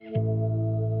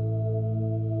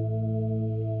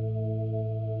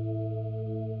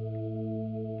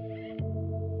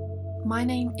My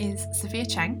name is Sophia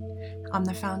Cheng. I'm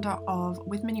the founder of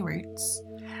With Many Roots,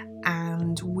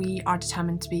 and we are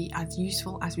determined to be as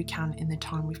useful as we can in the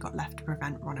time we've got left to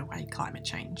prevent runaway climate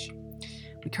change.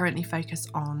 We currently focus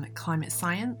on climate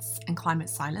science and climate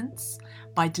silence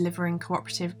by delivering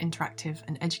cooperative, interactive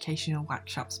and educational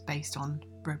workshops based on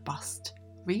robust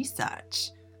research.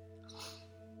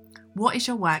 What is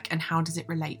your work and how does it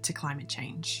relate to climate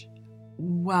change?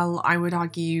 Well, I would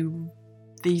argue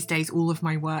these days all of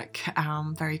my work,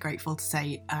 very grateful to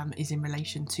say, is in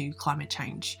relation to climate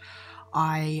change.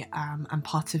 I am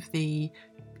part of the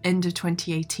end of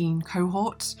 2018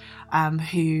 cohort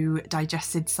who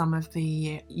digested some of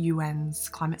the UN's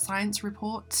climate science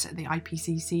report, the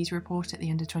IPCC's report at the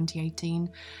end of 2018,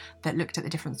 that looked at the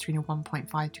difference between a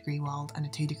 1.5 degree world and a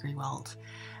 2 degree world.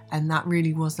 And that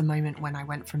really was the moment when I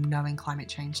went from knowing climate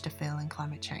change to feeling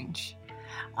climate change.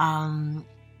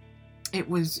 It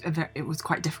was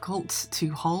quite difficult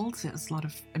to hold. It was a lot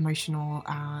of emotional,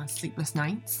 sleepless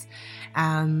nights.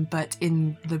 But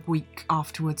in the week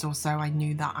afterwards or so, I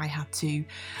knew that I had to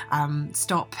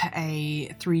stop a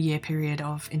 3-year period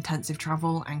of intensive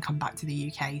travel and come back to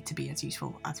the UK to be as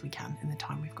useful as we can in the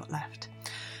time we've got left.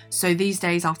 So these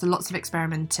days, after lots of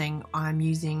experimenting, I'm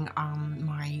using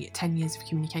my 10 years of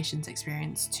communications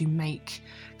experience to make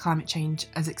climate change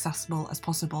as accessible as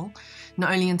possible,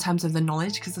 not only in terms of the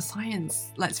knowledge, because the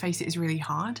science, let's face it, is really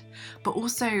hard, but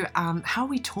also how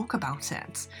we talk about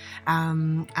it.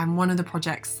 And one of the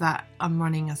projects that I'm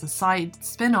running as a side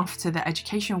spin-off to the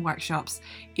educational workshops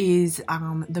is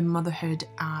the Motherhood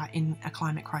in a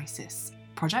Climate Crisis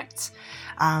project,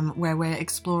 where we're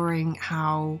exploring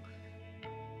how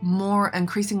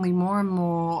increasingly more and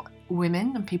more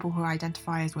women and people who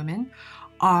identify as women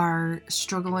are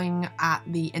struggling at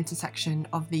the intersection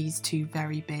of these two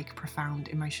very big, profound,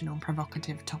 emotional, and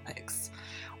provocative topics.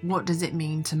 What does it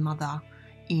mean to mother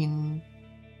in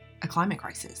a climate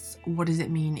crisis? What does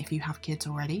it mean if you have kids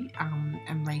already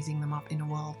and raising them up in a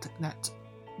world that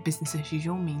business as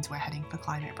usual means we're heading for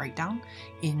climate breakdown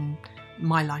in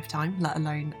my lifetime, let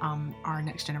alone our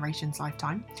next generation's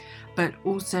lifetime, but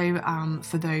also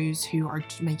for those who are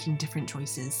making different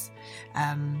choices,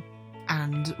 and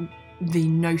the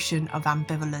notion of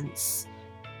ambivalence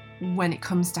when it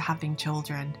comes to having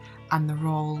children and the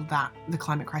role that the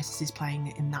climate crisis is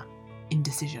playing in that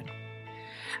indecision.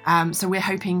 So we're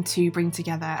hoping to bring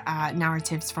together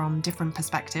narratives from different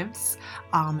perspectives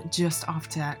just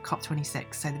after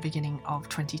COP26, so the beginning of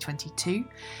 2022,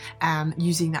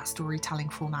 using that storytelling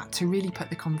format to really put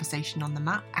the conversation on the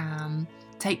map,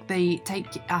 take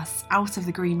us out of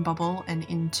the green bubble and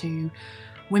into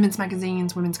women's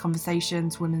magazines, women's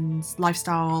conversations, women's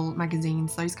lifestyle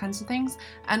magazines, those kinds of things,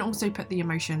 and also put the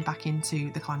emotion back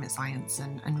into the climate science.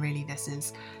 And really this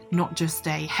is not just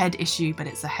a head issue, but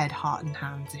it's a head, heart and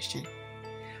hands issue.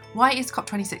 Why is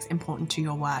COP26 important to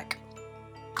your work?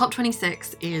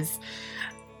 COP26 is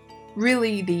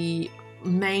really the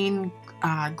main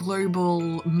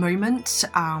global moment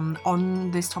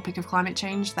on this topic of climate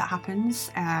change that happens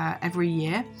every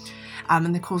year.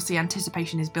 And of course the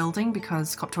anticipation is building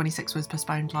because COP26 was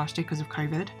postponed last year because of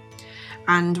COVID.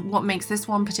 And what makes this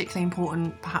one particularly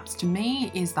important perhaps to me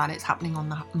is that it's happening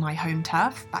on my home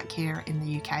turf back here in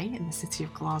the UK, in the city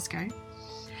of Glasgow.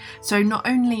 So not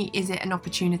only is it an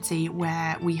opportunity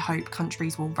where we hope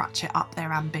countries will ratchet up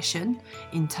their ambition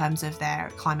in terms of their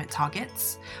climate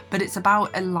targets, but it's about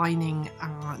aligning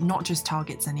not just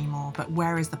targets anymore, but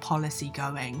where is the policy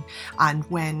going? And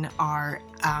when our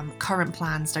current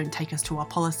plans don't take us to our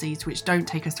policies, which don't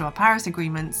take us to our Paris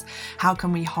agreements, how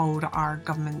can we hold our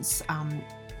governments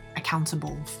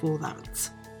accountable for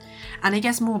that? And I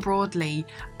guess more broadly,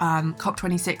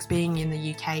 COP26 being in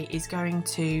the UK is going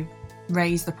to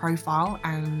raise the profile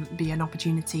and be an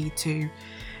opportunity to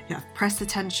press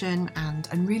attention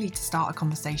and really to start a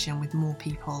conversation with more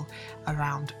people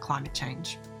around climate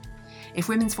change. If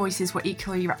women's voices were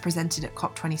equally represented at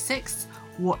COP26,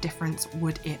 what difference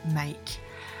would it make?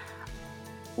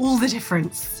 All the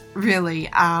difference, really.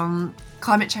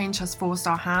 Climate change has forced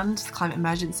our hand, the climate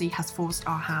emergency has forced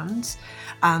our hand,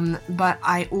 but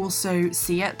I also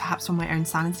see it, perhaps for my own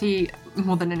sanity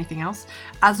more than anything else,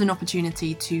 as an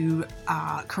opportunity to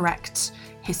correct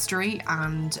history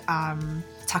and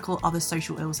tackle other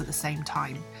social ills at the same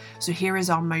time. So here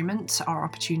is our moment, our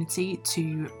opportunity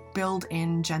to build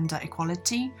in gender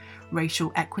equality,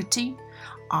 racial equity,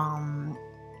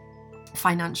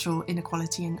 financial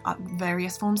inequality and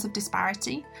various forms of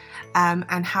disparity,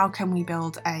 and how can we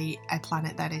build a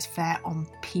planet that is fair on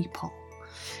people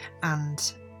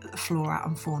and flora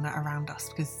and fauna around us,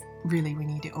 because Really, we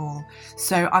need it all.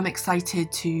 So I'm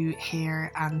excited to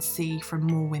hear and see from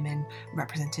more women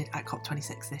represented at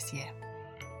COP26 this year.